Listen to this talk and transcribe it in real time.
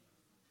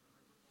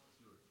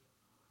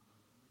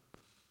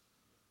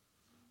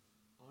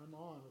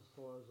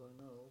far as I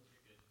know.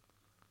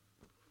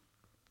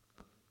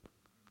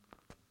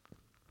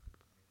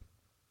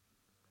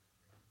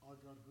 I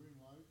got green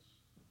lights.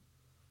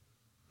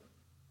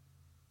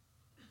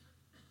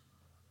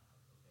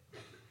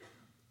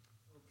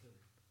 Okay.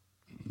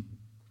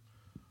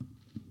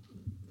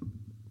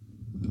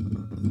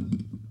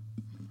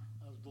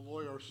 As the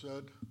lawyer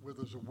said, where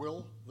there's a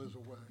will, there's a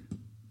way.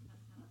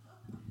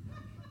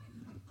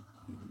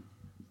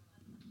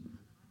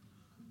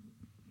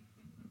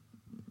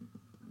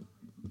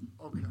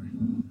 Okay.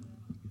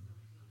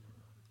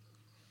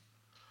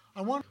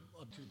 I want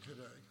to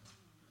today.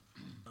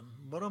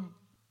 But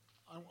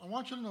I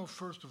want you to know,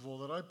 first of all,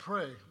 that I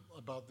pray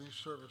about these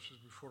services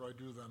before I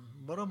do them.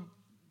 What I'm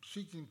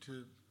seeking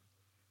to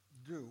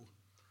do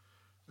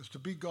is to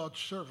be God's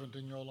servant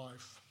in your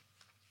life.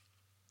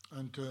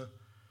 And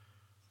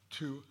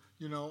to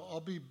I'll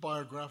be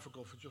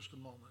biographical for just a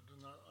moment.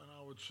 And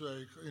I would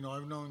say,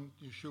 I've known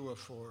Yeshua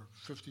for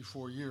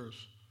 54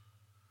 years.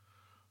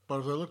 But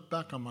as I look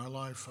back on my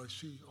life, I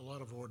see a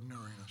lot of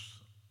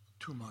ordinariness,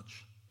 too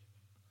much.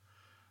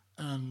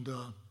 And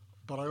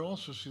but I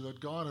also see that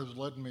God has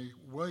led me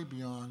way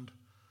beyond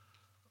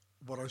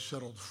what I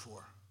settled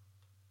for.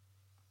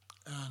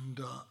 And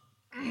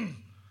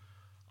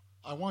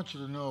I want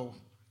you to know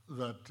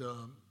that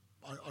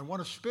I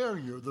want to spare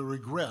you the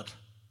regret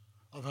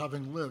of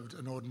having lived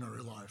an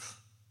ordinary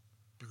life,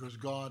 because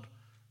God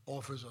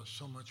offers us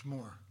so much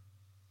more.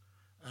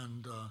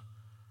 And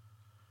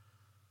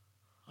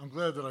I'm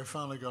glad that I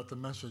finally got the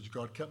message.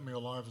 God kept me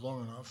alive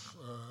long enough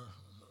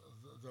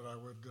that I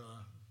would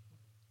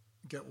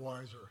get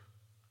wiser.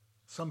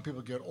 Some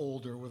people get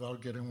older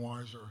without getting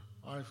wiser.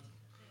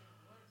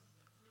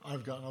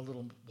 I've gotten a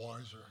little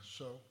wiser.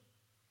 So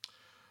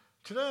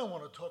today I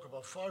want to talk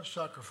about 5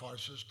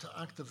 sacrifices to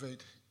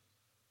activate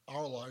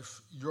our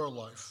life, your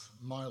life,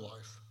 my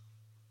life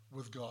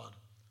with God.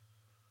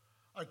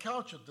 I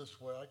couch it this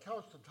way. I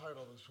couch the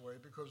title this way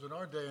because in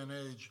our day and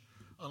age,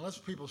 unless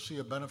people see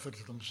a benefit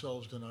to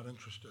themselves, they're not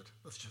interested.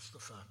 That's just the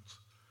facts.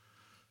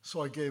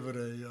 So I gave it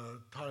a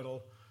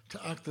title, To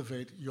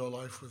Activate Your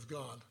Life with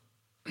God.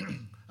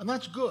 And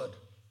that's good.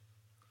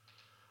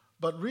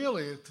 But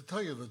really, to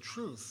tell you the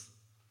truth,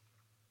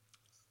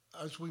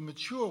 as we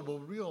mature, we'll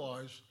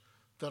realize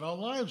that our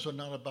lives are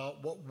not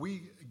about what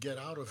we get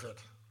out of it,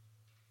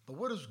 but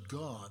what does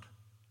God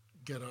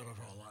get out of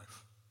our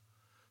life?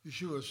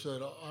 Yeshua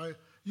said,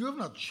 you have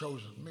not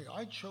chosen me.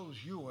 I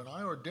chose you, and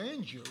I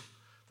ordained you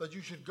that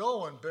you should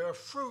go and bear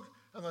fruit,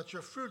 and that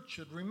your fruit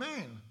should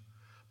remain.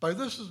 By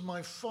this is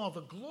my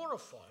Father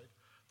glorified,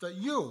 that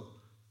you,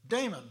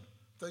 Damon,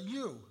 that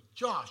you,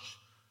 Josh,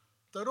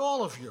 that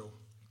all of you,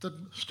 that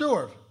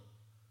Stuart,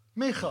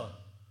 Micha,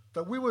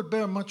 that we would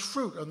bear much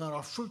fruit, and that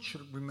our fruit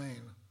should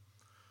remain.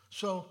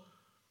 So,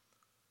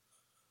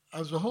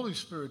 as the Holy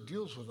Spirit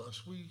deals with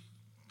us, we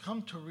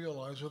come to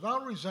realize,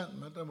 without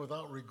resentment and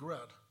without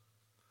regret,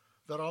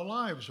 that our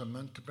lives are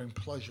meant to bring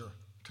pleasure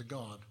to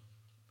God.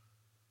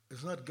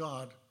 It's not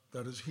God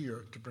that is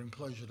here to bring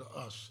pleasure to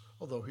us,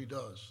 although he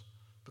does.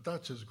 But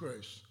that's his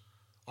grace.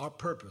 Our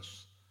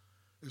purpose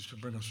is to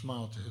bring a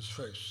smile to his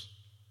face.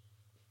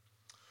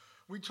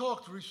 We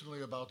talked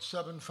recently about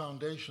 7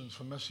 foundations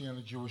for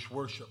Messianic Jewish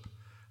worship,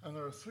 and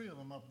there are 3 of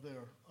them up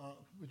there.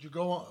 Would you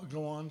go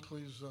on,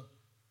 please?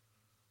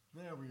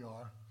 There we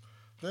are.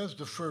 There's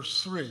the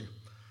first 3.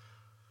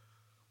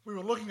 We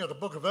were looking at the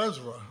book of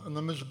Ezra, and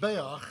the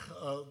Mizbeach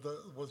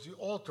was the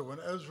altar when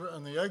Ezra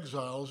and the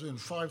exiles in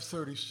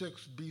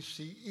 536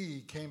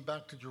 BCE came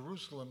back to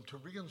Jerusalem to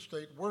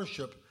reinstate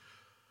worship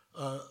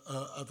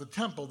at the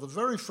temple. The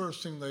very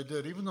first thing they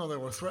did, even though they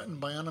were threatened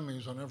by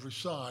enemies on every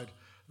side,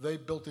 they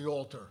built the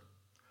altar.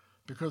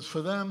 Because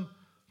for them,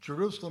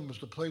 Jerusalem was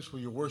the place where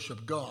you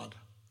worship God.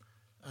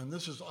 And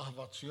this is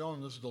Ahavat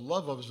Zion, this is the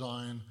love of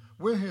Zion.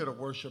 We're here to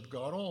worship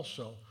God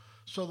also.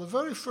 So the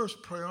very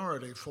first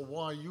priority for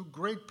why you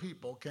great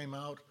people came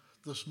out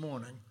this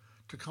morning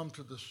to come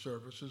to this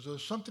service is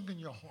there's something in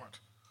your heart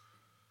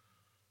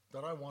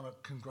that I want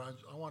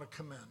to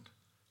commend.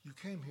 You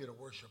came here to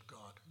worship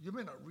God. You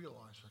may not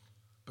realize it,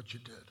 but you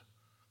did.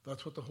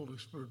 That's what the Holy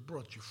Spirit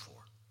brought you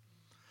for.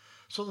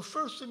 So the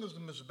first thing is the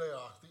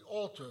Mizbeach, the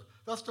altar.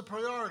 That's the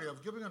priority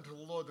of giving unto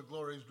the Lord the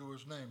glories due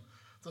his name.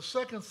 The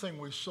second thing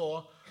we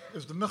saw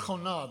is the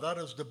Mechonah, that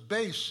is the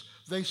base.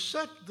 They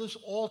set this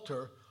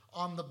altar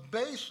on the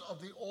base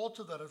of the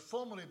altar that had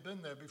formerly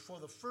been there before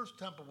the first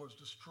temple was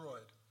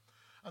destroyed.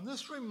 And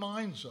this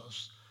reminds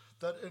us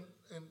that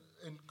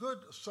in good,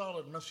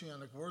 solid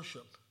Messianic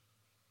worship,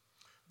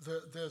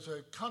 there's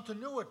a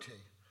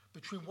continuity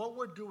between what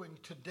we're doing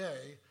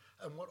today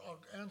and what our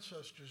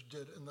ancestors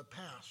did in the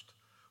past.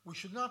 We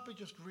should not be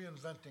just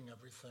reinventing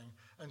everything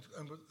and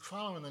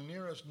following the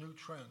nearest new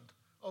trend.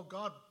 Oh,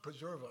 God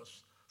preserve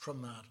us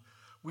from that.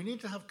 We need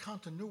to have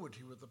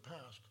continuity with the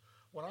past.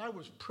 When I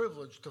was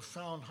privileged to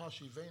found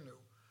Hashivenu,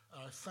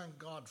 and I thank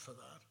God for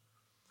that,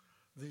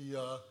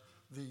 the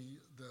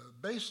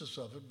basis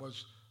of it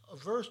was a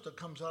verse that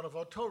comes out of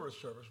our Torah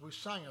service. We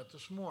sang it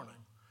this morning.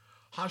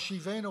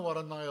 Hashivenu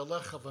Adonai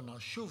Alecha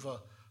v'nashuva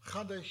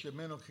chadesh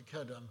yemenu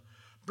kekedem.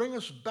 Bring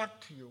us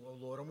back to you, O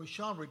Lord, and we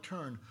shall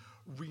return.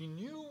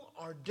 Renew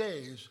our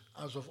days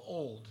as of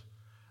old.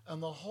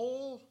 And the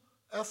whole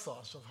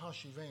ethos of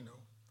Hashivenu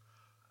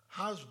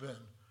has been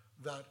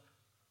that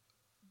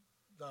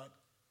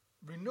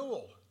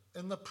renewal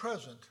in the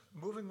present,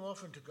 moving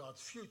off into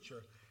God's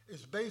future,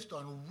 is based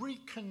on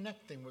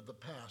reconnecting with the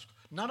past,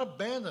 not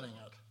abandoning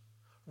it,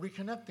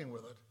 reconnecting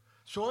with it.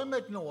 So I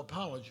make no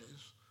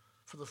apologies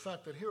for the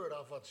fact that here at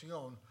Ahavat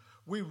Zion,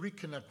 we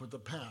reconnect with the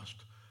past.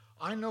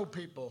 I know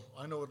people,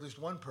 I know at least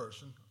one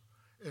person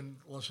in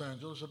Los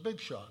Angeles, a big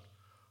shot,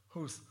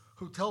 who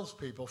tells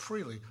people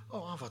freely, oh,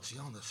 Ahavat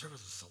Zion, the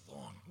service is so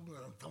long, we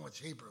don't know much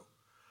Hebrew.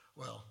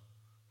 Well,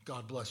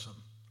 God bless him.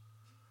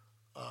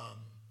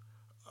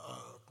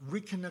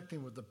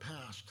 Reconnecting with the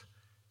past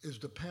is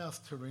the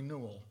path to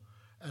renewal,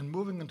 and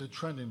moving into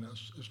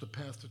trendiness is the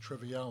path to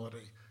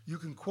triviality. You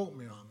can quote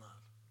me on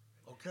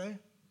that, okay?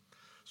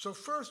 So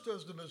first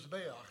there's the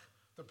Mizbeach,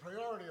 the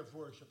priority of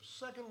worship.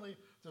 Secondly,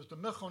 there's the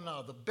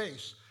Mechonah, the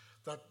base,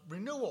 that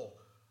renewal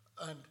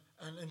and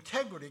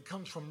integrity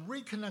comes from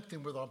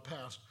reconnecting with our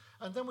past.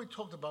 And then we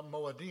talked about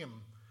Moadim.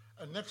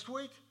 And next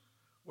week,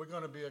 we're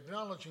going to be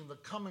acknowledging the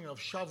coming of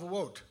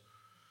Shavuot.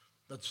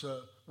 That's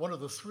one of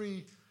the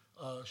three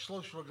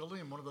Shlosh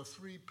Regalim, one of the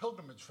three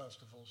pilgrimage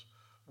festivals,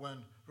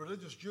 when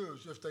religious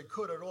Jews, if they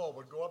could at all,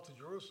 would go up to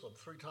Jerusalem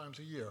 3 times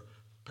a year.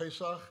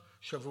 Pesach,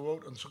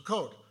 Shavuot, and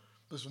Sukkot.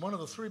 This is one of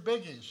the 3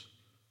 biggies.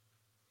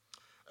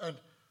 And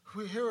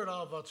we here at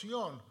Ahavat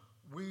Zion,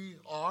 we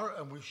are,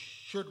 and we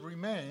should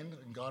remain,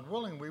 and God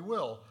willing we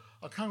will,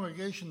 a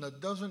congregation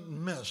that doesn't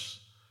miss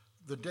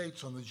the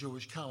dates on the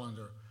Jewish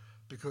calendar,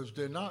 because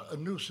they're not a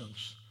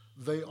nuisance.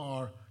 They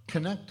are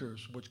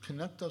connectors which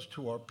connect us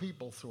to our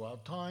people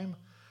throughout time,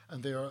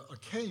 and they are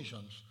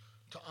occasions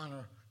to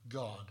honor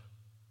God.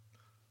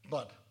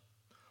 But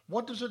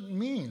what does it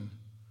mean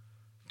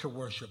to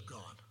worship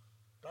God?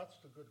 That's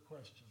the good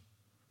question.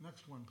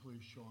 Next one,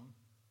 please, Sean.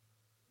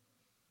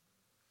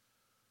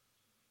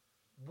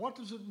 What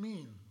does it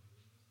mean?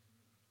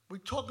 We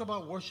talk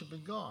about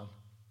worshiping God.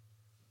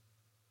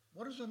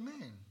 What does it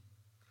mean?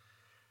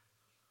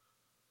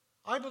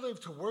 I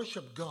believe to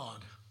worship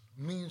God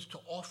means to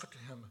offer to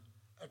him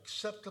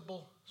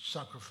acceptable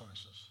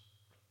sacrifices.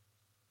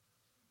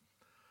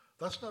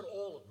 That's not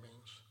all it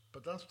means,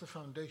 but that's the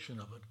foundation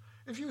of it.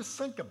 If you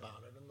think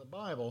about it in the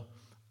Bible,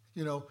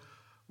 you know,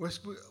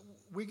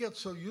 we get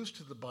so used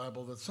to the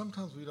Bible that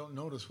sometimes we don't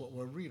notice what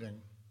we're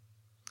reading.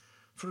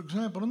 For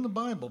example, in the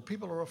Bible,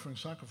 people are offering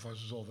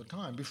sacrifices all the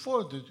time.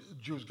 Before the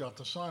Jews got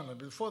to Sinai,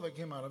 before they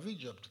came out of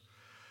Egypt,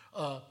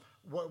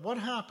 what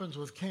happens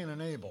with Cain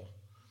and Abel?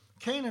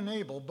 Cain and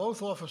Abel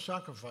both offer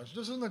sacrifices.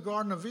 This is in the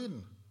Garden of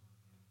Eden.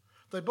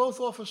 They both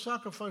offer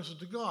sacrifices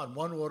to God.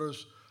 One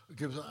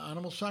gives an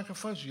animal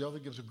sacrifice, the other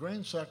gives a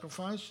grain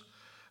sacrifice,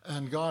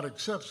 and God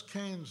accepts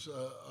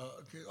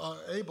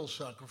Abel's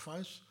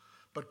sacrifice.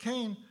 But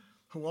Cain,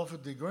 who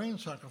offered the grain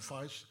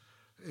sacrifice,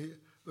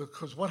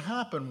 because what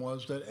happened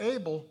was that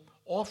Abel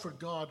offered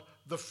God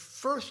the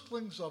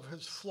firstlings of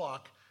his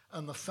flock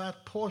and the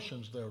fat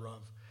portions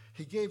thereof.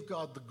 He gave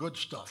God the good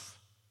stuff.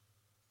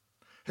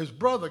 His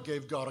brother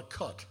gave God a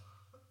cut.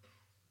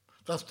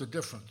 That's the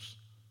difference.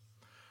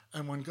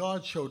 And when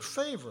God showed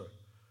favor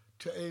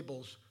to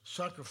Abel's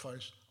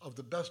sacrifice of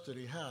the best that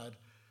he had,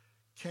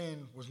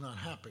 Cain was not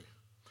happy.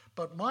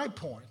 But my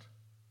point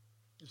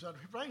is that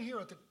right here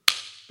at the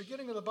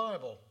beginning of the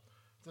Bible,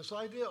 this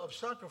idea of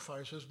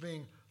sacrifice as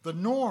being the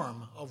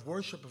norm of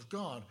worship of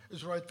God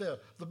is right there.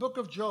 The book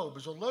of Job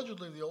is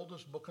allegedly the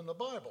oldest book in the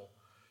Bible.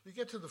 You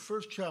get to the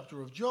first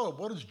chapter of Job,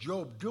 what is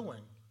Job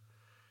doing?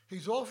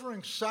 He's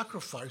offering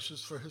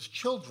sacrifices for his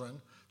children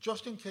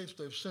just in case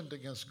they've sinned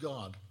against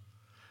God.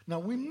 Now,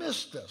 we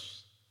miss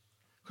this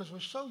because we're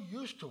so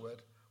used to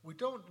it, we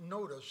don't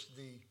notice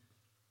the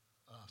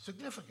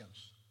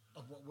significance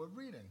of what we're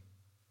reading.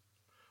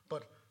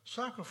 But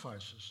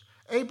sacrifices.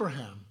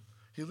 Abraham,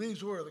 he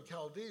leaves Ur of the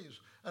Chaldees,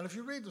 and if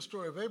you read the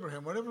story of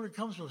Abraham, whenever he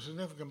comes to a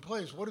significant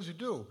place, what does he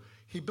do?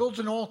 He builds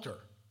an altar,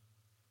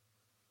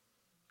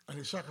 and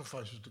he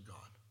sacrifices to God.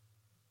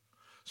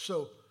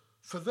 So,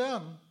 for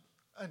them,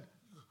 and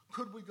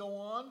could we go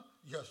on?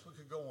 Yes, we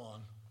could go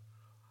on.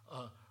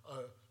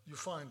 You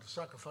find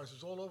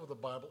sacrifices all over the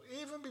Bible,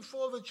 even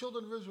before the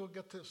children of Israel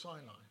get to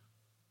Sinai.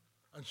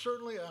 And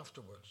certainly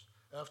afterwards,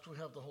 after we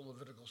have the whole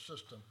Levitical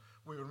system.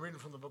 We've been reading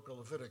from the book of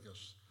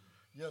Leviticus.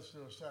 Yes,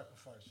 there are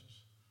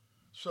sacrifices.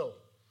 So,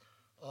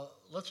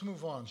 let's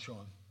move on,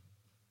 Sean.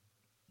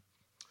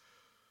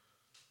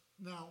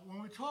 Now,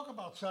 when we talk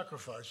about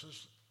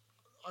sacrifices,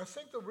 I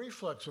think the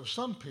reflex of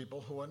some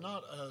people who are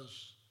not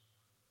as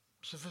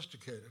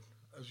sophisticated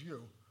as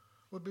you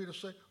would be to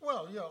say,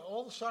 well, yeah,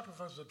 all the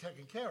sacrifices are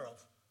taken care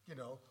of. You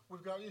know,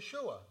 we've got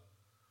Yeshua.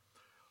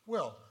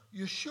 Well,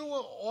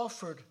 Yeshua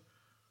offered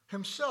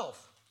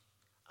himself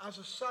as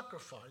a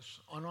sacrifice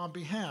on our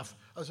behalf.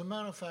 As a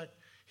matter of fact,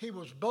 he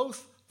was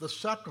both the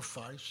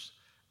sacrifice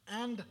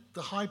and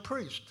the high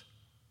priest.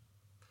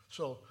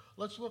 So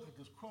let's look at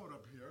this quote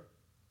up here.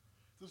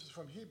 This is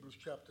from Hebrews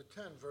chapter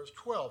 10, verse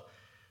 12.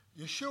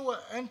 Yeshua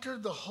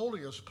entered the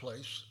holiest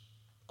place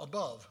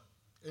above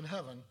in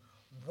heaven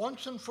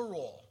once and for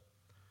all.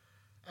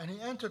 And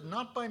he entered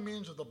not by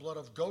means of the blood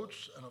of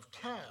goats and of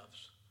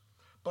calves,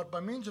 but by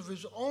means of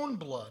his own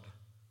blood,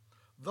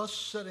 thus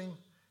setting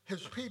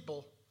his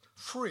people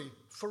free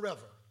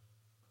forever.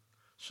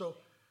 So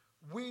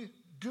we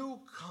do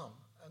come,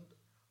 and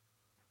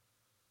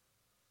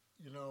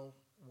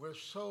we're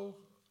so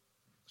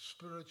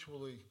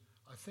spiritually,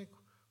 I think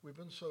we've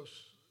been so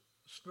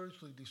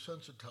spiritually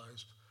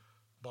desensitized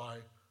by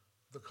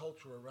the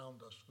culture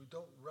around us. We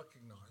don't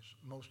recognize,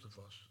 most of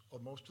us, or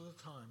most of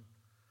the time,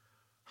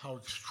 how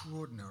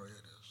extraordinary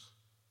it is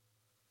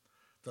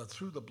that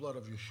through the blood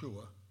of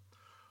Yeshua,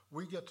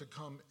 we get to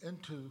come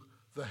into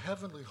the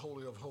heavenly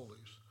Holy of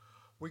Holies.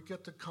 We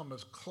get to come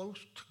as close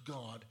to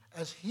God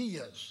as he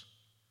is.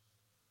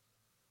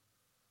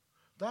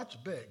 That's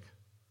big.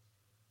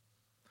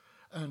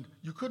 And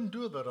you couldn't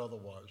do that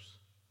otherwise.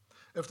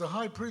 If the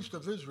high priest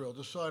of Israel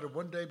decided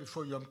one day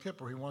before Yom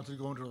Kippur he wanted to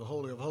go into the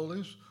Holy of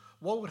Holies,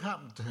 what would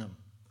happen to him?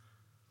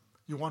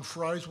 You want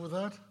fries with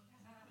that?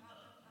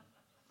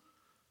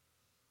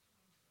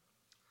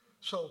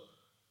 So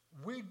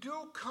we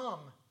do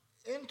come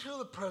into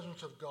the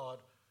presence of God.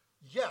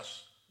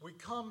 Yes, we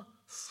come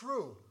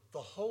through the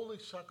holy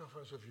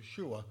sacrifice of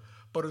Yeshua,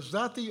 but is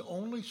that the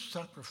only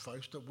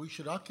sacrifice that we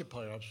should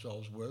occupy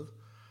ourselves with?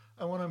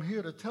 And what I'm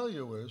here to tell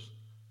you is,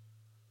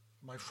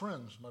 my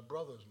friends, my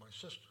brothers, my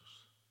sisters,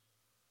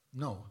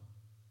 no,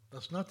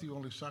 that's not the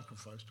only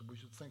sacrifice that we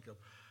should think of.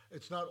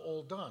 It's not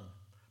all done.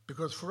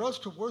 Because for us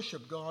to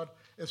worship God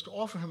is to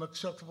offer him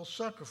acceptable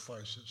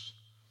sacrifices.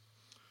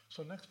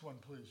 So next one,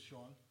 please,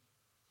 Sean.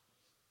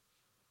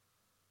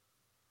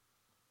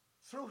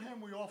 Through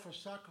him we offer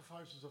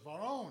sacrifices of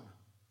our own.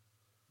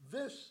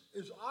 This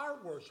is our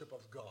worship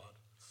of God.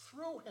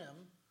 Through him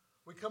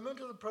we come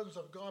into the presence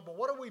of God, but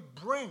what do we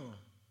bring?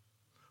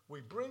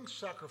 We bring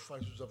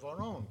sacrifices of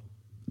our own.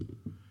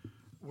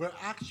 We're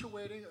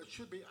actuating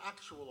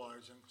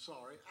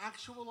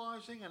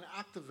and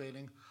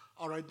activating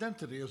our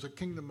identity as a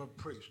kingdom of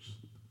priests.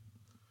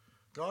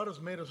 God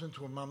has made us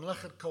into a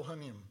mamlechet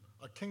kohanim,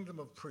 a kingdom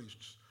of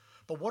priests.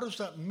 But what does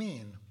that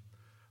mean?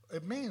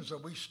 It means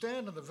that we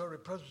stand in the very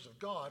presence of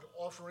God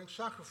offering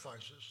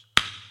sacrifices.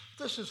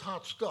 This is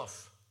hot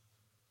stuff.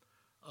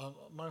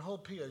 My whole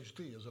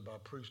PhD is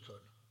about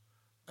priesthood.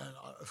 And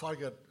if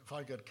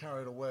I get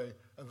carried away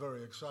and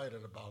very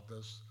excited about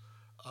this,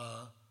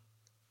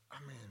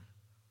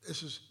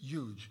 this is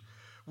huge.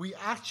 We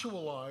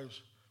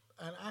actualize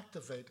and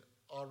activate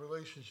our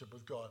relationship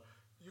with God.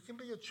 You can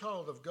be a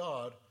child of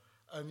God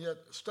and yet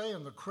stay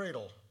in the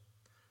cradle.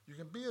 You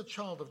can be a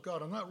child of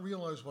God and not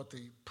realize what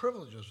the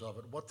privileges of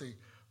it, what the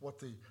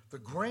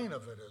grain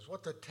of it is,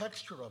 what the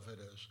texture of it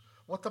is,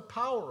 what the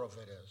power of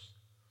it is.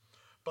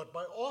 But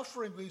by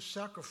offering these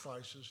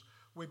sacrifices,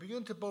 we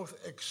begin to both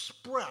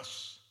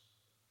express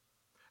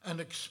and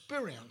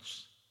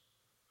experience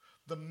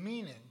the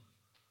meaning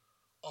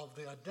of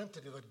the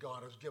identity that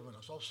God has given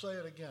us. I'll say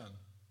it again.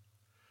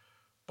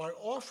 By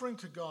offering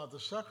to God the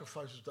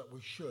sacrifices that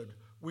we should,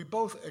 we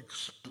both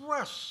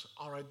express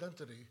our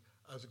identity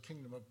as a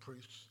kingdom of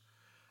priests,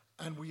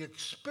 and we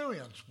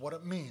experience what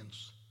it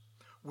means.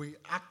 We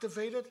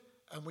activate it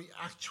and we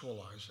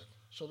actualize it.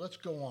 So let's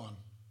go on.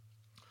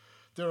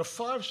 There are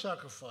 5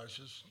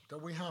 sacrifices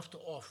that we have to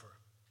offer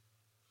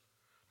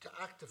to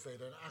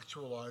activate and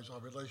actualize our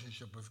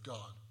relationship with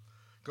God.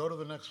 Go to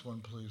the next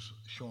one, please,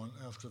 Sean,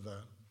 after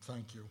that.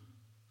 Thank you.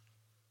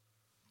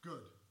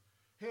 Good.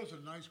 Here's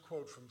a nice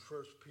quote from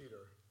 1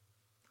 Peter.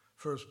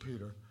 1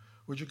 Peter.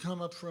 Would you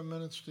come up for a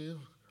minute, Steve?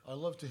 I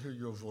love to hear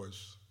your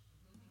voice.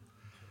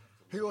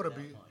 He ought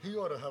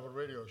to have a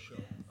radio show.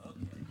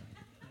 Okay.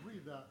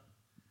 Read that.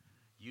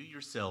 You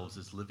yourselves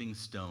as living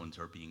stones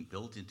are being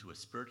built into a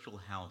spiritual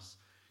house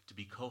to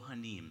be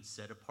Kohanim,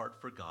 set apart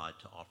for God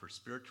to offer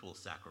spiritual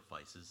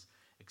sacrifices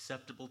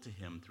acceptable to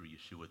him through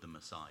Yeshua the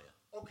Messiah.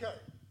 Okay.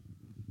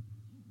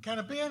 Can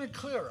it be any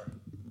clearer?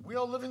 We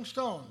are living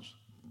stones,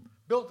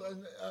 built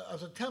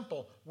as a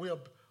temple. We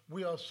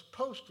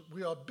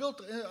are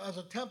built as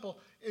a temple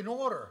in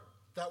order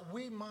that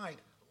we might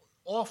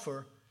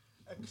offer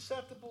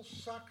acceptable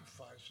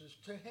sacrifices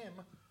to him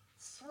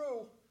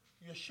through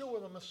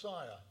Yeshua the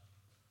Messiah.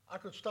 I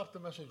could stop the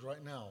message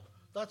right now.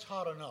 That's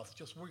hot enough.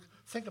 Just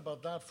think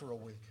about that for a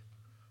week.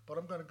 But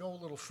I'm going to go a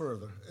little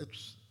further.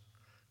 It's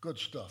good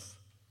stuff.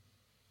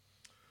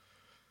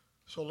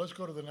 So let's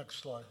go to the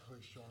next slide,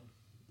 please, Sean.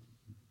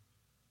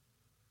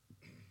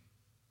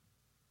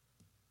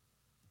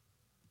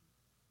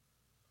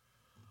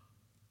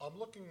 I'm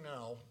looking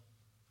now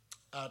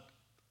at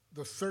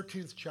the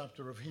 13th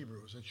chapter of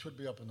Hebrews. It should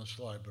be up on the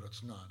slide, but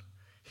it's not.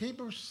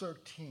 Hebrews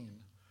 13,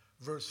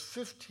 verse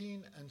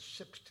 15 and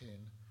 16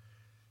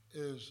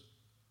 is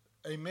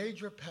a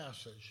major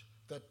passage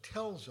that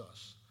tells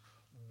us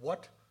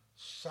what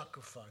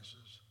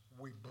sacrifices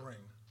we bring.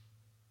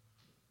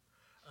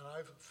 And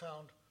I've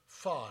found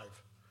 5.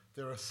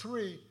 There are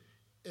 3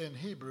 in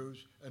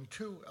Hebrews and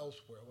 2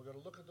 elsewhere. We're going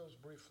to look at those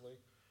briefly,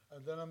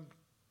 and then I'm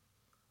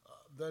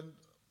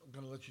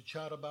going to let you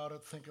chat about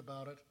it, think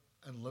about it,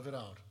 and live it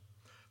out.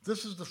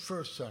 This is the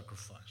first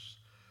sacrifice.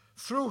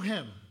 Through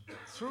him,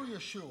 through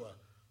Yeshua,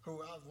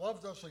 who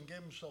loved us and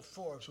gave himself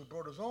for us, who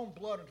brought his own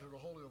blood into the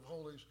Holy of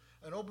Holies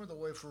and opened the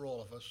way for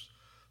all of us,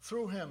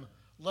 through him,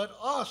 let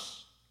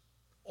us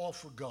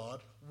offer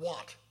God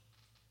what?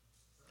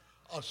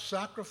 A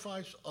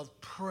sacrifice of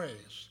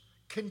praise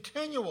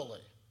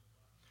continually.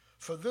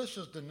 For this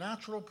is the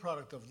natural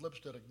product of lips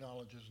that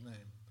acknowledge his name.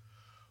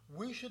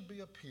 We should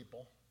be a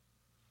people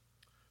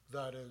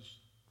that is,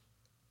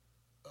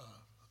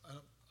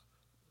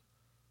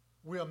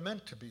 we are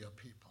meant to be a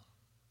people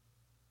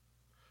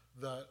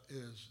that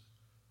is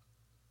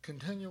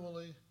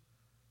continually,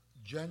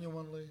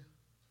 genuinely,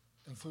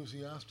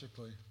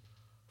 enthusiastically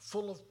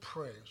full of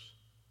praise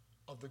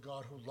of the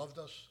God who loved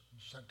us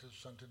and sent his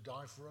Son to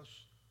die for us,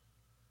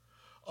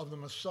 of the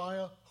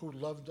Messiah who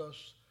loved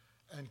us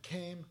and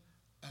came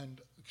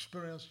and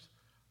experienced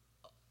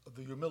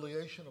the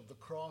humiliation of the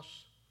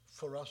cross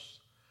for us.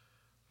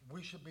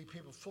 We should be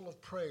people full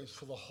of praise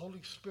for the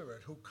Holy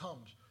Spirit who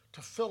comes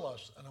to fill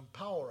us and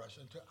empower us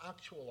and to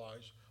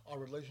actualize our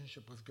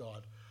relationship with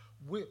God.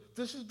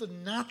 This is the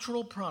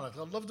natural product.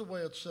 I love the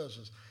way it says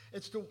this.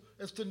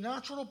 It's the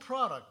natural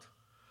product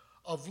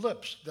of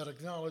lips that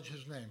acknowledge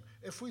his name.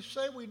 If we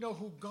say we know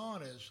who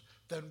God is,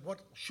 then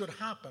what should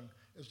happen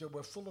is that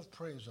we're full of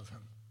praise of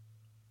him.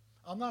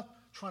 I'm not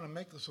trying to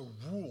make this a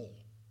rule.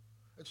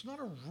 It's not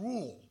a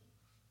rule.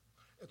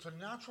 It's a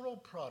natural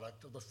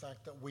product of the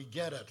fact that we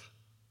get it.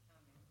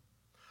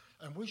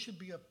 And we should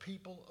be a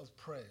people of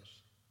praise.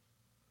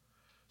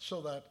 So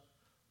that,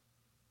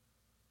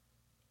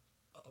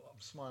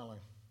 I'm smiling,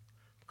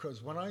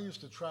 because when I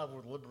used to travel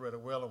with Liberator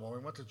Whaler, when we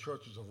went to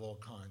churches of all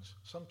kinds,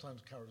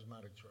 sometimes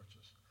charismatic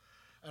churches,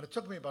 and it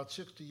took me about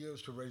 60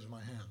 years to raise my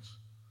hands.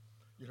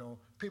 You know,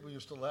 people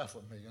used to laugh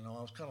at me, you know,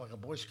 I was kind of like a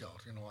Boy Scout,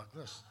 you know, like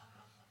this.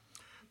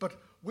 But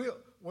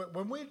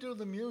when we do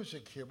the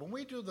music here, when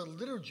we do the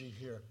liturgy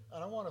here,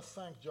 and I want to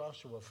thank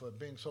Joshua for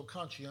being so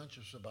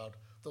conscientious about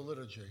the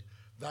liturgy.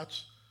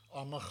 That's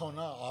our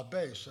machonah, our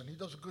base, and he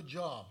does a good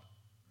job.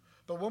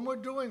 But when we're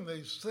doing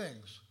these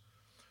things,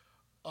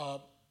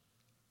 God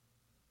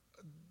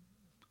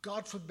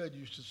forbid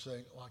you should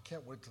say, oh, I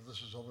can't wait till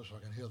this is over so I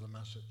can hear the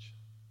message.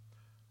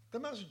 The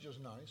message is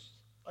nice.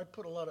 I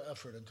put a lot of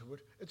effort into it.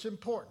 It's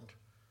important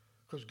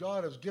because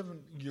God has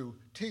given you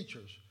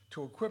teachers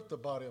to equip the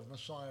body of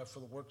Messiah for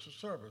the works of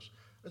service.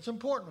 It's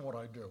important what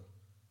I do.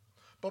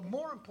 But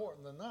more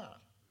important than that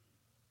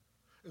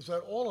is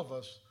that all of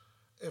us,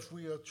 if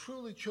we are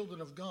truly children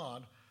of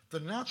God,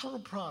 the natural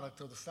product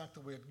of the fact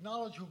that we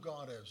acknowledge who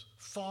God is,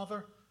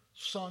 Father,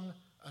 Son,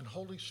 and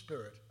Holy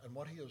Spirit, and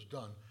what he has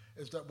done,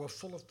 is that we're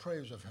full of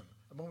praise of him.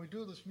 And when we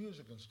do this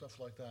music and stuff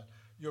like that,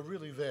 you're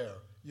really there.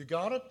 You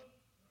got it?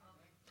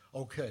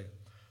 Okay.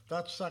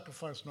 That's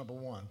sacrifice number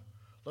one.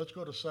 Let's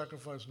go to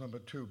sacrifice number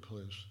 2,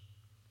 please.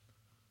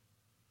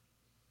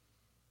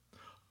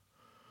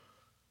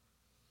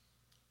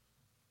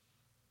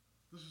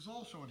 This is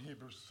also in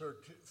Hebrews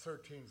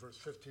 13, verse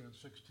 15 and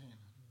 16.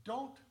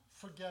 Don't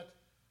forget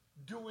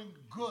doing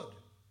good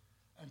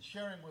and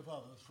sharing with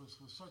others, for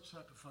with such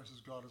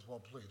sacrifices God is well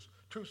pleased.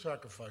 2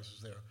 sacrifices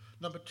there.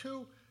 Number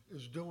 2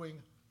 is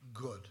doing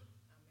good.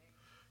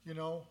 Amen. You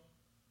know,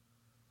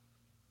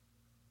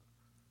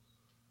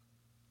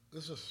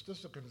 this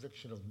is a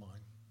conviction of mine.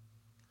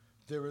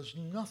 There is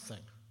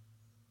nothing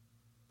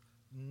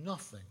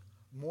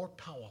more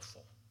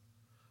powerful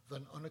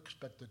than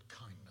unexpected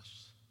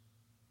kindness.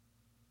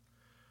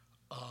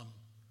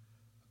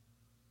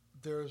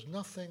 There is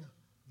nothing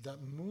that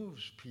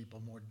moves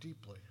people more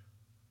deeply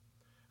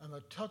and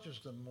that touches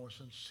them more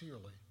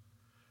sincerely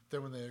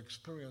than when they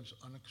experience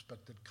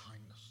unexpected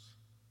kindness.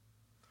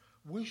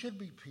 We should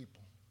be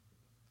people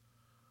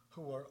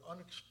who are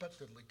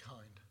unexpectedly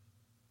kind.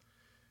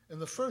 In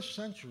the first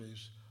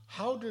centuries,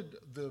 how did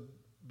the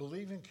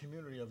believing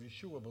community of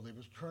Yeshua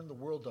believers turn the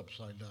world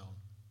upside down?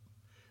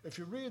 If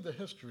you read the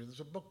history, there's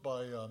a book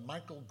by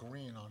Michael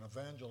Green on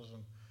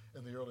evangelism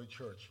in the early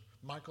church.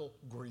 Michael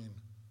Green,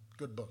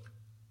 good book.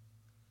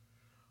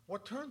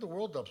 What turned the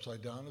world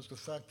upside down is the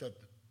fact that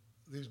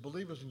these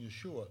believers in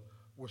Yeshua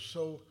were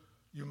so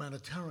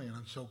humanitarian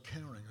and so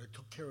caring. They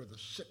took care of the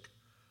sick.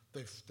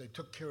 They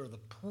took care of the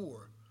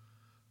poor.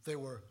 They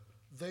were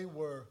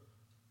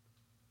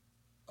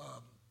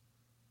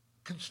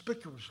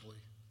conspicuously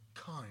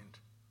kind.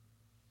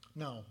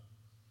 Now,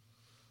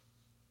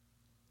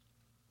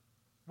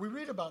 we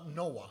read about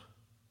Noah,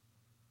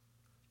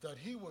 that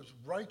he was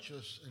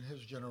righteous in his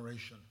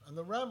generation. And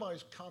the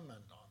rabbis comment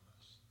on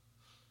this.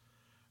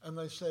 And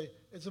they say,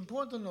 it's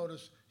important to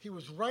notice he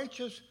was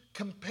righteous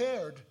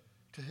compared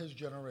to his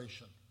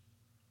generation.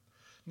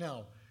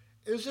 Now,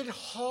 is it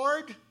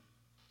hard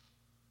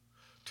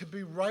to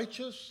be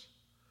righteous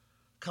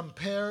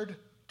compared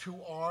to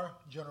our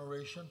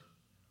generation?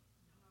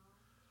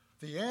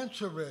 The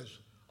answer is,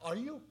 are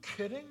you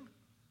kidding?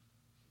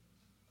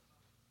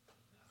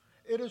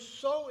 It is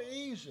so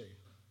easy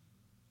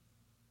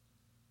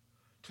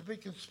to be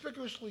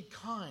conspicuously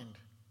kind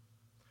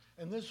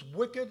in this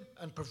wicked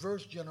and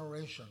perverse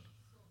generation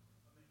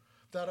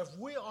that if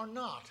we are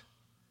not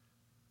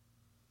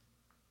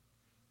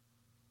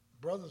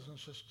Brothers and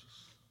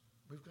sisters,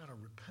 we've got to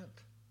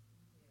repent.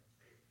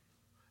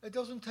 It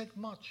doesn't take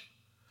much.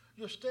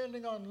 You're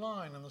standing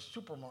online in the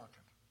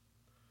supermarket,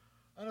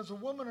 and there's a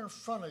woman in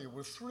front of you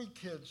with 3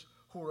 kids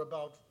who are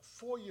about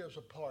 4 years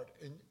apart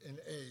in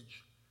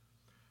age,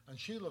 and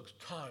she looks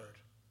tired.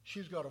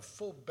 She's got a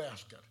full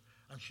basket,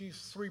 and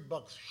she's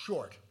 $3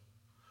 short.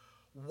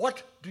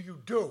 What do you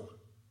do?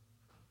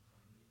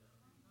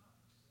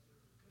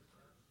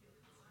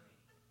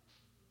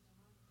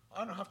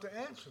 I don't have to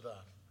answer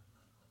that.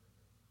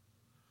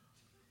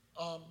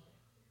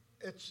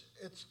 It's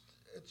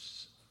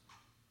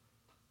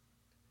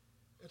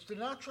the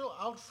natural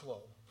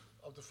outflow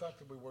of the fact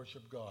that we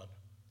worship God.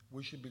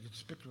 We should be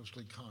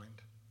conspicuously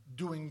kind,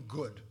 doing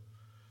good.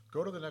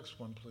 Go to the next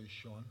one, please,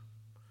 Sean.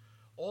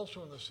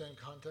 Also in the same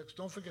context,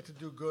 don't forget to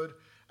do good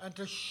and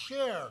to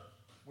share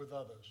with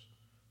others.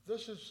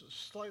 This is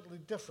slightly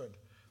different.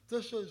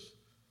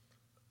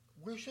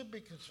 We should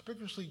be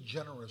conspicuously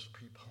generous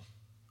people.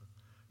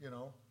 You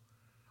know,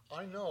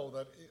 I know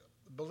that,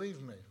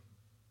 believe me,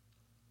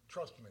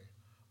 trust me,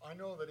 I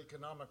know that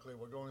economically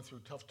we're going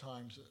through tough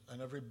times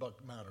and every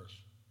buck matters.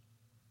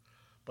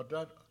 But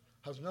that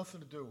has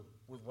nothing to do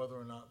with whether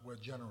or not we're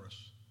generous.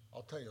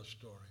 I'll tell you a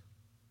story.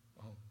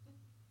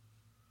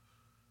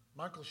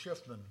 Michael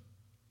Schiffman,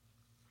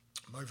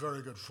 my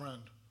very good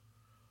friend,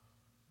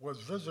 was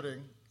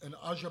visiting in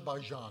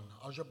Azerbaijan.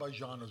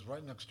 Azerbaijan is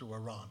right next to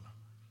Iran.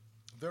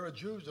 There are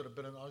Jews that have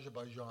been in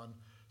Azerbaijan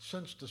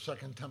since the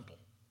Second Temple.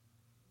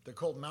 They're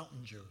called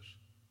mountain Jews.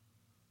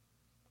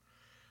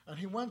 And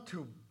he went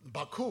to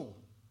Baku,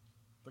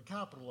 the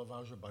capital of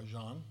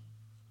Azerbaijan,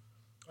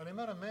 and he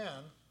met a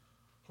man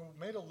who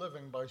made a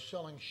living by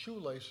selling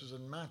shoelaces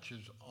and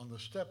matches on the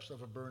steps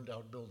of a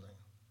burned-out building.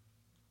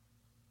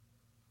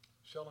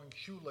 Selling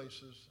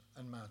shoelaces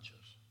and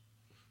matches.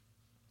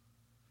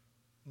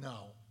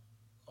 Now,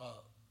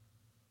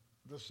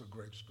 this is a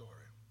great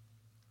story.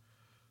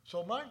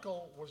 So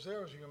Michael was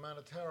there as a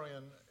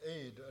humanitarian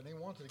aid, and he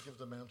wanted to give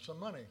the man some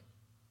money.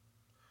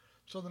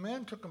 So the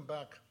man took him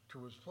back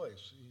to his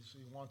place.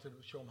 He wanted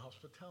to show him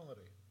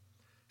hospitality.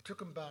 He took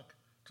him back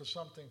to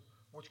something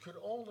which could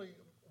only,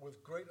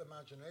 with great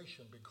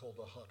imagination, be called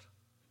a hut.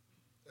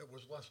 It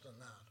was less than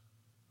that.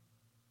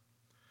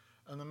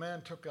 And the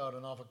man took out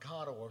an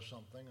avocado or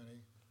something,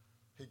 and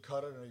he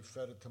cut it and he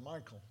fed it to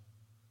Michael.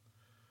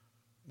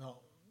 Now,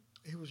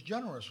 he was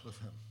generous with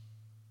him.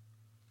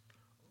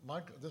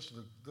 Michael, this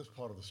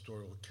part of the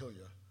story will kill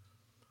you.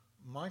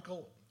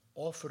 Michael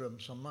offered him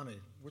some money,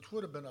 which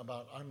would have been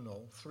about,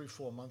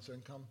 3-4 months'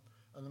 income.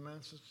 And the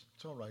man says,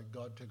 it's all right,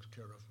 God takes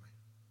care of me.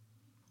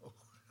 Oh.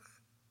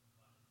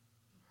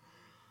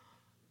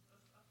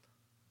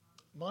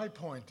 My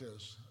point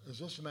is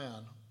this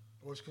man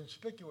was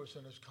conspicuous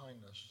in his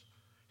kindness.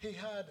 He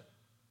had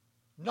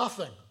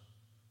nothing,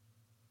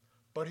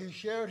 but he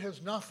shared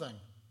his nothing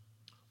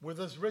with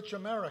this rich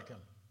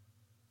American.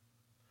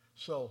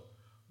 So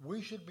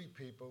we should be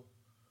people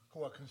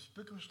who are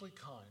conspicuously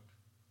kind,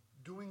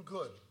 doing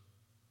good,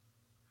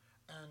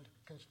 and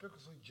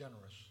conspicuously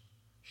generous,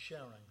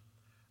 sharing.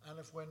 And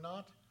if we're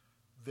not,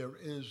 there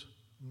is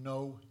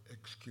no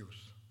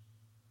excuse.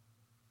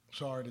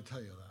 Sorry to tell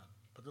you that,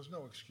 but there's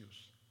no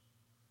excuse.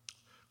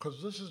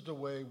 Because this is the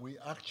way we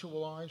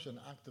actualize and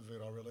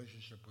activate our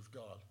relationship with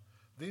God.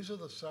 These are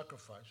the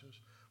sacrifices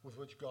with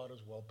which God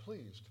is well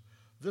pleased.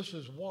 This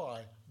is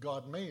why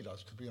God made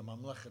us to be a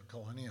Mamlechet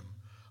Kohanim,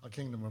 a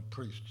kingdom of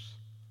priests.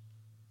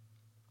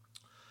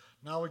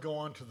 Now we go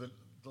on to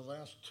the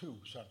last 2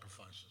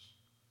 sacrifices.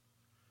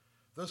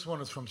 This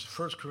one is from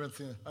 1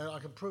 Corinthians. I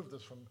can prove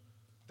this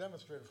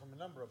demonstrated from a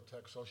number of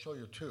texts. I'll show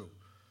you 2.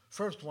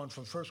 First one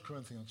from 1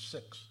 Corinthians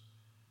 6.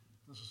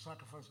 This is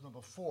sacrifice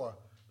number 4.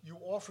 You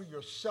offer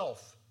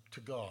yourself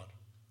to God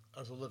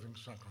as a living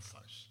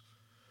sacrifice.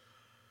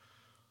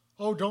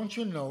 Oh, don't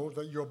you know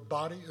that your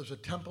body is a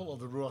temple of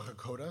the Ruach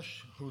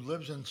HaKodesh, who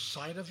lives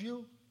inside of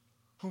you,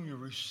 whom you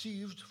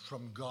received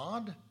from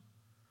God?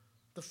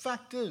 The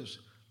fact is,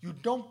 you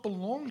don't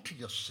belong to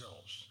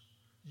yourselves.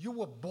 You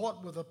were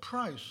bought with a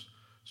price,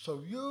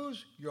 so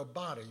use your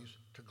bodies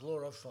to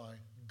glorify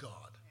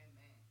God.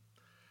 Amen.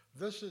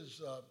 This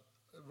is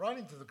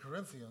writing to the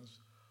Corinthians,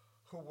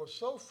 who were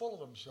so full of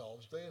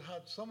themselves. They had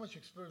had so much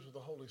experience with the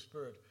Holy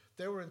Spirit.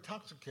 They were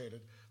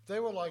intoxicated. They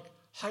were like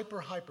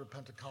hyper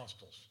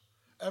Pentecostals.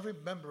 Every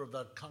member of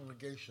that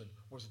congregation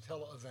was a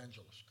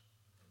televangelist.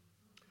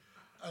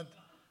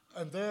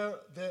 And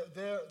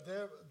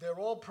they're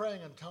all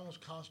praying in tongues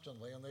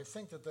constantly, and they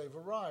think that they've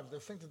arrived. They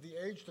think that the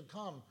age to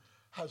come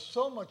has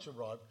so much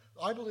arrived.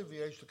 I believe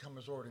the age to come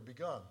has already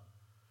begun,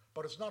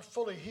 but it's not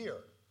fully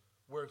here.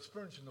 We're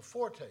experiencing the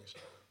foretaste.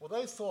 Well,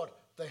 they thought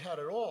they had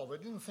it all. They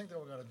didn't think they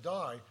were going to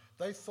die.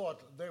 They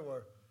thought they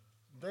were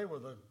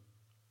the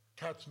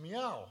cat's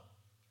meow.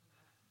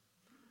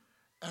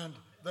 And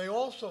they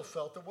also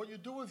felt that what you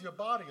do with your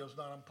body is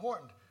not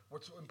important.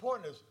 What's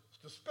important is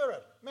the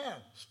spirit. Man,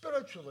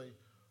 spiritually,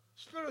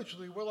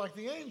 we're like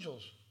the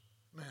angels.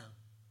 Man.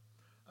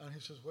 And he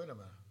says, wait a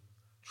minute.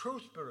 True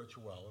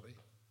spirituality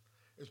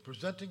is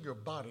presenting your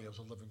body as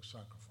a living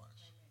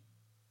sacrifice.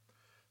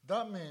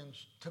 That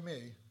means, to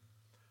me,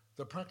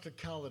 the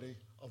practicality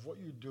of what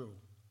you do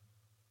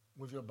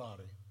with your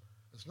body.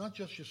 It's not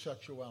just your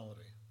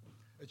sexuality.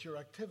 It's your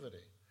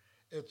activity.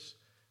 It's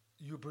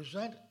you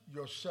present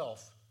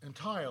yourself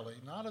entirely,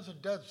 not as a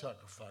dead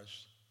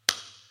sacrifice,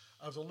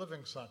 as a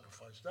living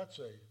sacrifice. That's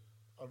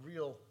a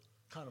real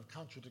kind of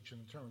contradiction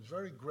in terms,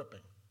 very gripping.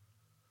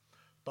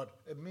 But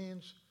it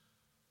means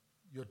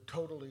you're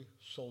totally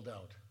sold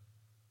out.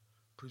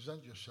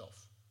 Present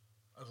yourself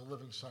as a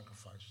living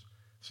sacrifice.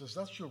 It says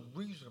that's your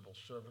reasonable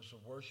service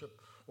of worship,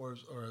 or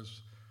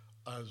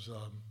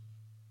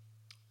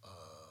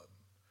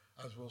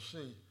as we'll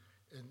see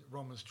in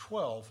Romans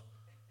 12,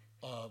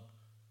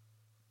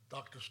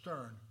 Dr.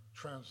 Stern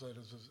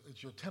translated as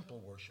it's your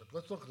temple worship.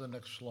 Let's look at the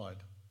next slide.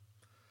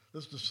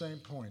 This is the same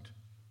point.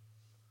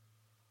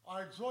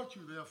 I exhort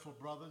you, therefore,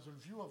 brothers, in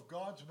view of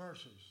God's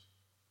mercies,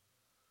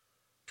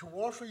 to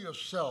offer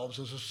yourselves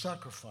as a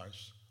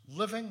sacrifice,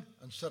 living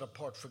and set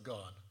apart for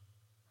God.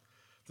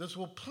 This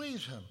will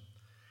please him.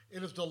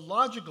 It is the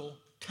logical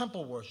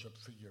temple worship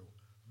for you.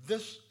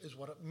 This is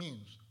what it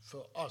means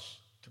for us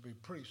to be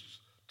priests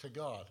to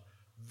God.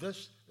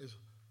 This is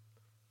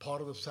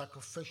part of the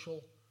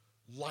sacrificial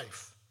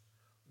life.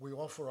 We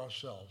offer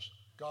ourselves.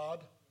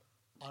 God,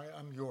 I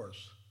am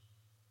yours.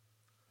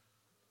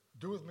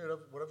 Do with me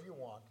whatever you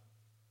want.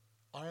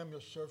 I am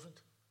your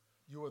servant.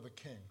 You are the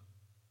king.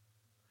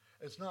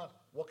 It's not,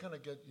 what can I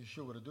get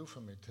Yeshua to do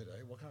for me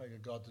today? What can I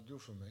get God to do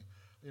for me?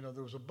 You know,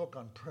 there was a book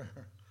on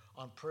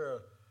prayer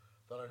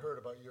that I heard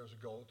about years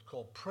ago. It's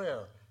called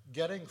Prayer,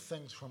 Getting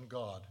Things from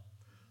God.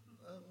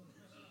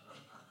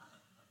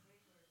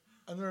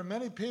 And there are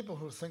many people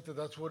who think that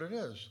that's what it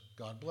is.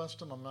 God bless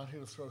them. I'm not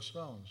here to throw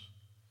stones.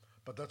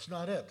 But that's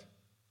not it.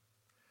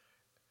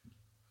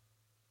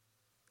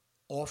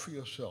 Offer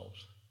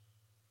yourselves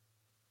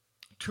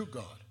to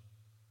God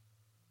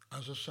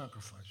as a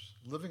sacrifice,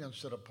 living and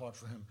set apart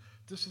for him.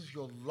 This is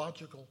your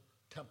logical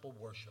temple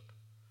worship.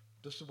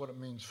 This is what it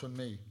means for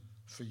me,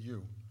 for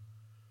you,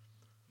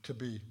 to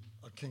be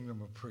a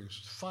kingdom of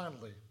priests.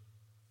 Finally,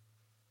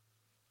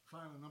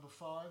 number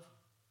 5.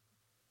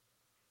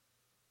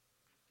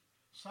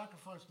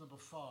 Sacrifice number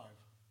 5.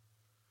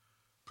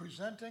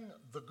 Presenting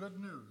the good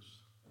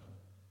news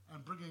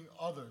and bringing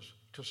others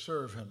to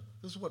serve him.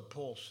 This is what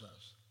Paul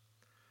says.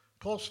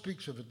 Paul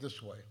speaks of it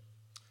this way.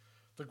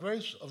 The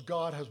grace of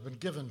God has been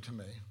given to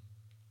me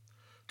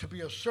to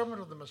be a servant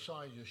of the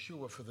Messiah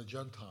Yeshua for the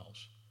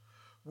Gentiles,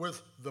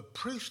 with the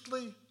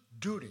priestly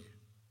duty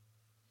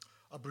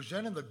of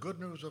presenting the good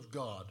news of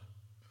God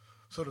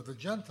so that the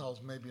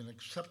Gentiles may be an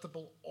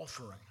acceptable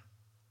offering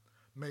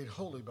made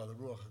holy by the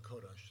Ruach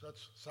HaKodesh.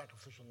 That's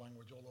sacrificial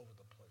language all over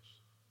the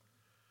place.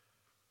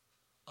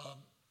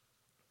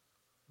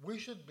 We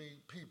should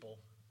be people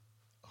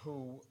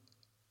who,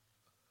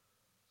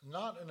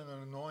 not in an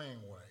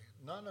annoying way,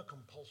 not in a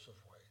compulsive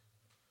way,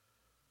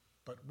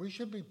 but we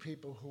should be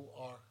people who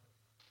are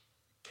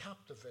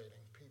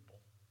captivating people,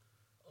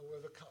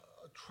 or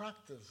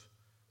attractive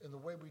in the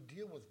way we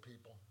deal with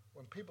people.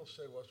 When people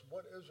say to us,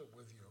 what is it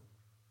with you?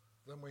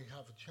 Then we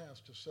have a chance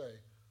to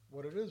say,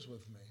 what it is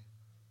with me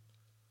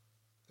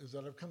is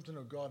that I've come to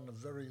know God in a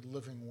very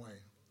living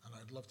way, and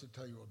I'd love to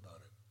tell you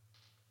about it.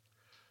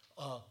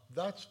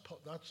 That's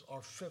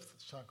our 5th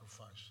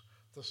sacrifice,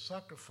 the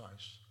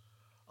sacrifice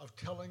of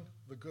telling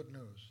the good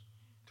news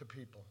to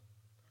people.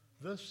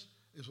 This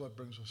is what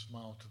brings a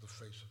smile to the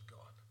face of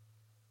God.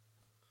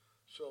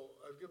 So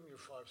I've given you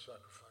 5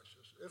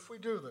 sacrifices. If we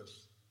do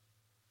this,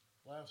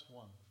 last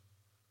one.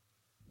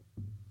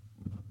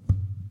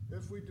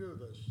 If we do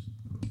this,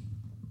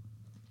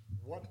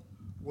 what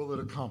will it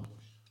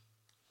accomplish?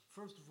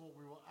 First of all,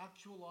 we will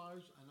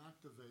actualize and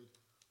activate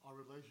our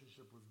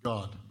relationship with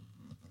God.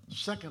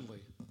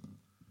 Secondly,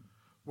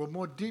 we'll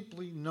more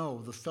deeply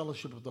know the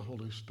fellowship of the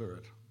Holy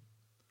Spirit.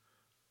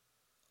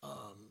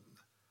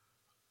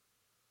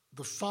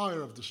 The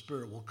fire of the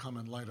Spirit will come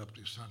and light up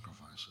these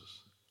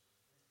sacrifices.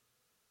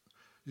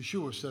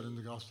 Yeshua said in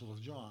the Gospel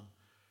of John,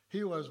 he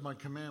who has my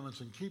commandments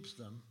and keeps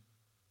them,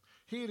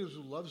 he it is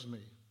who loves me.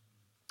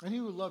 And he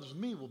who loves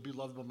me will be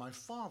loved by my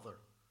Father.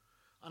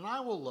 And I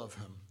will love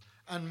him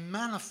and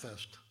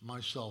manifest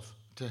myself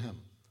to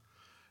him.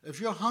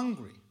 If you're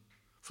hungry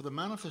for the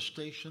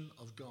manifestation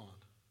of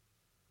God,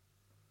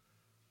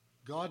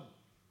 God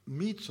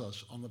meets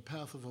us on the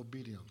path of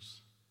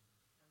obedience.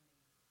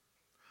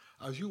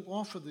 As you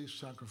offer these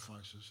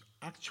sacrifices,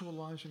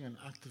 actualizing and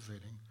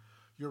activating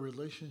your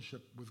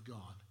relationship with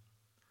God,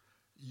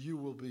 you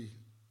will be,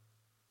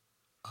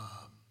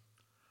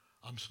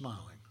 I'm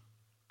smiling,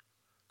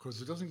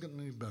 because it doesn't get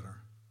any better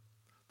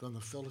than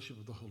the fellowship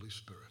of the Holy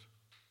Spirit.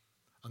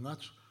 And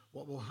that's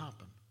what will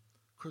happen,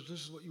 because this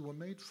is what you were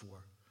made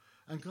for.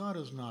 And God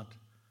is not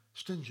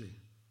stingy.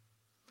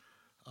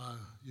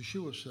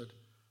 Yeshua said,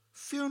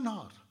 fear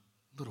not,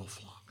 little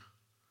flock.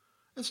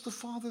 It's the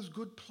Father's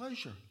good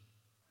pleasure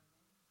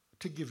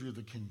to give you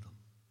the kingdom.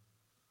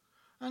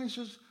 And he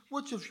says,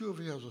 which of you, if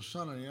he has a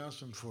son and he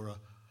asks him for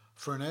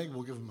an egg,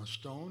 will give him a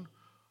stone?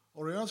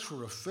 Or he asks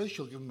for a fish,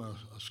 he'll give him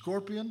a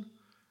scorpion,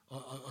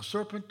 a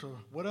serpent, or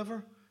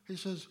whatever? He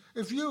says,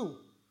 if you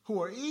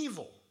who are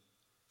evil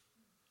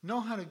know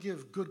how to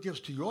give good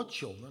gifts to your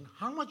children,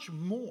 how much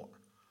more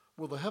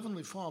will the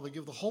Heavenly Father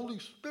give the Holy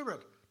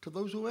Spirit to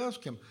those who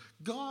ask him?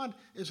 God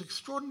is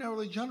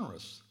extraordinarily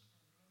generous.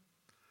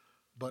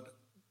 But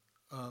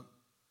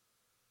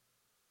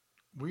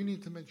we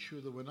need to make sure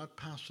that we're not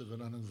passive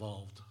and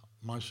uninvolved.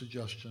 My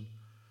suggestion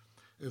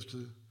is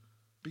to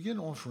begin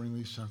offering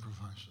these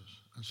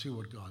sacrifices and see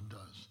what God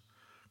does.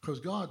 Because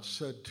God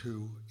said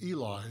to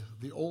Eli,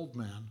 the old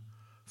man,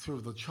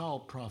 through the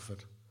child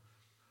prophet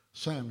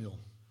Samuel,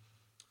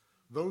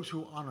 those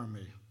who honor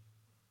me,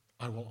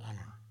 I will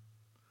honor.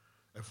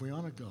 If we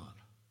honor God,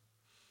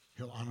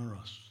 he'll honor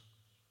us.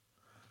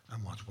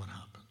 And watch what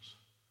happens.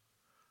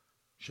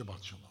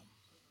 Shabbat shalom.